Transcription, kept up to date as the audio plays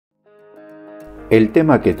El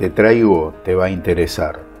tema que te traigo te va a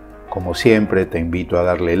interesar. Como siempre, te invito a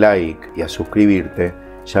darle like y a suscribirte,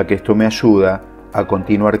 ya que esto me ayuda a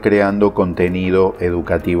continuar creando contenido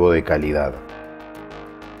educativo de calidad.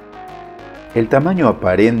 El tamaño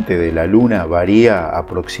aparente de la Luna varía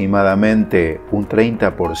aproximadamente un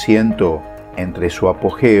 30% entre su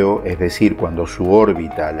apogeo, es decir, cuando su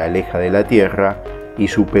órbita la aleja de la Tierra, y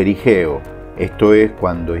su perigeo, esto es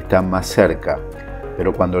cuando está más cerca,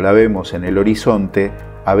 pero cuando la vemos en el horizonte,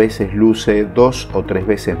 a veces luce 2 o 3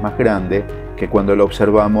 veces más grande que cuando la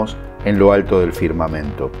observamos en lo alto del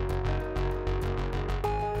firmamento.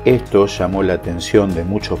 Esto llamó la atención de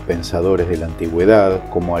muchos pensadores de la antigüedad,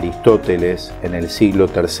 como Aristóteles en el siglo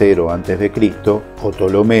III a.C. o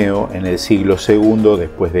Ptolomeo en el siglo II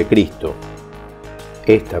después de Cristo.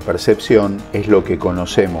 Esta percepción es lo que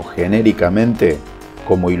conocemos genéricamente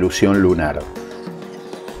como ilusión lunar.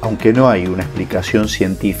 Aunque no hay una explicación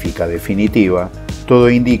científica definitiva, todo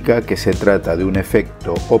indica que se trata de un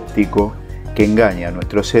efecto óptico que engaña a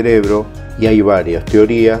nuestro cerebro y hay varias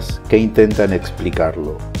teorías que intentan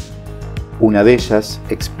explicarlo. Una de ellas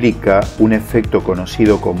explica un efecto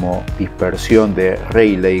conocido como dispersión de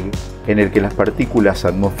Rayleigh, en el que las partículas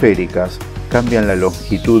atmosféricas cambian la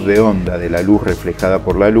longitud de onda de la luz reflejada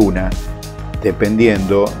por la Luna,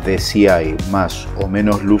 dependiendo de si hay más o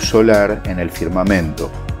menos luz solar en el firmamento.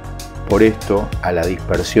 Por esto, a la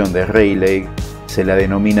dispersión de Rayleigh se la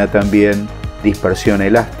denomina también dispersión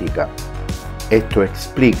elástica. Esto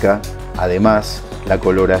explica, además, la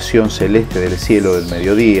coloración celeste del cielo del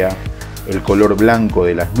mediodía, el color blanco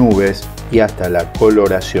de las nubes y hasta la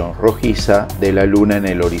coloración rojiza de la Luna en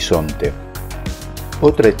el horizonte.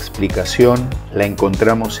 Otra explicación la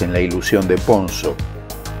encontramos en la ilusión de Ponzo,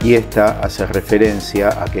 y esta hace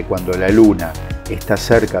referencia a que cuando la Luna está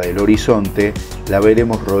cerca del horizonte, la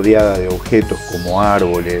veremos rodeada de objetos como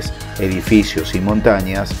árboles, edificios y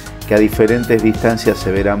montañas que a diferentes distancias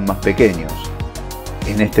se verán más pequeños.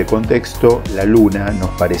 En este contexto, la Luna nos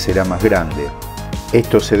parecerá más grande.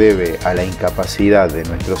 Esto se debe a la incapacidad de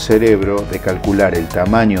nuestro cerebro de calcular el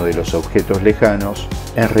tamaño de los objetos lejanos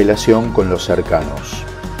en relación con los cercanos.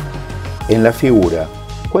 En la figura,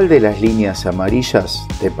 ¿cuál de las líneas amarillas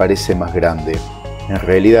te parece más grande? En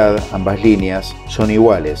realidad, ambas líneas son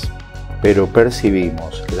iguales, pero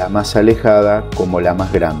percibimos la más alejada como la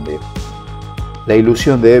más grande. La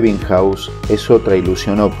ilusión de Ebbinghaus es otra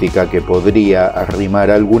ilusión óptica que podría arrimar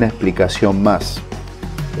alguna explicación más.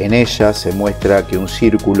 En ella se muestra que un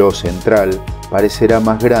círculo central parecerá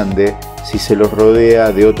más grande si se lo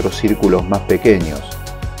rodea de otros círculos más pequeños,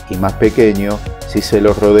 y más pequeño si se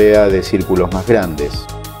lo rodea de círculos más grandes.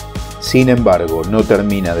 Sin embargo, no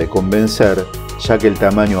termina de convencer, ya que el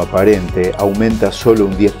tamaño aparente aumenta solo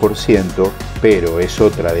un 10%, pero es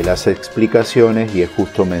otra de las explicaciones y es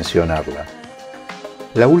justo mencionarla.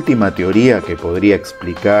 La última teoría que podría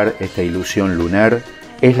explicar esta ilusión lunar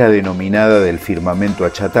es la denominada del firmamento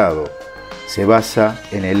achatado. Se basa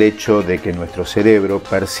en el hecho de que nuestro cerebro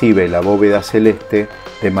percibe la bóveda celeste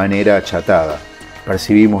de manera achatada.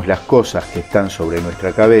 Percibimos las cosas que están sobre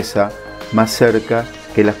nuestra cabeza más cerca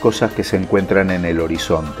que las cosas que se encuentran en el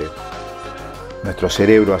horizonte. Nuestro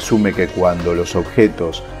cerebro asume que cuando los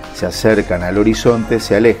objetos se acercan al horizonte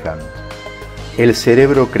se alejan. El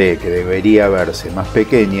cerebro cree que debería verse más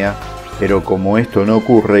pequeña, pero como esto no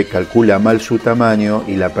ocurre, calcula mal su tamaño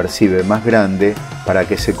y la percibe más grande para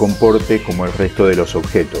que se comporte como el resto de los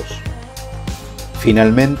objetos.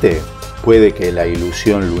 Finalmente, puede que la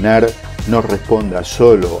ilusión lunar no responda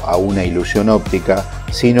solo a una ilusión óptica,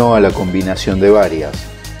 sino a la combinación de varias.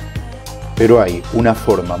 Pero hay una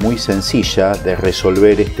forma muy sencilla de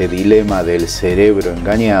resolver este dilema del cerebro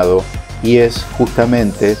engañado y es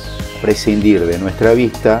justamente prescindir de nuestra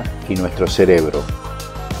vista y nuestro cerebro.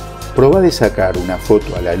 Probá de sacar una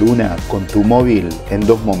foto a la Luna con tu móvil en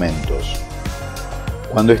 2 momentos.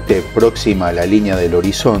 Cuando esté próxima a la línea del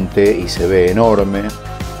horizonte y se ve enorme,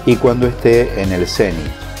 y cuando esté en el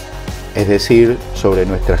cenit, es decir, sobre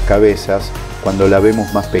nuestras cabezas cuando la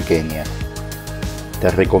vemos más pequeña. Te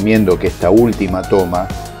recomiendo que esta última toma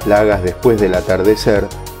la hagas después del atardecer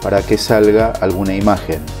para que salga alguna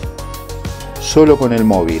imagen. Solo con el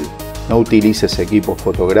móvil, no utilices equipo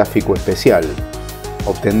fotográfico especial.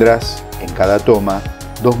 Obtendrás en cada toma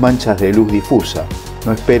 2 manchas de luz difusa,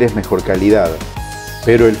 no esperes mejor calidad,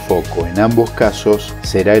 pero el foco en ambos casos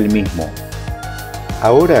será el mismo.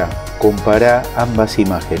 Ahora compara ambas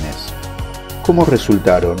imágenes. ¿Cómo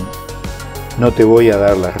resultaron? No te voy a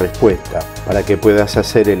dar la respuesta para que puedas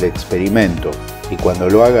hacer el experimento y cuando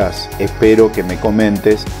lo hagas espero que me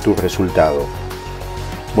comentes tu resultado.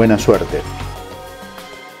 Buena suerte.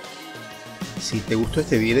 Si te gustó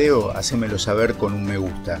este video, hacémelo saber con un me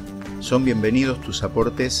gusta. Son bienvenidos tus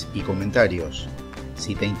aportes y comentarios.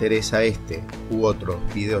 Si te interesa este u otros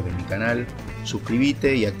videos de mi canal,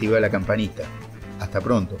 suscríbete y activa la campanita. Hasta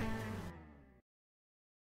pronto.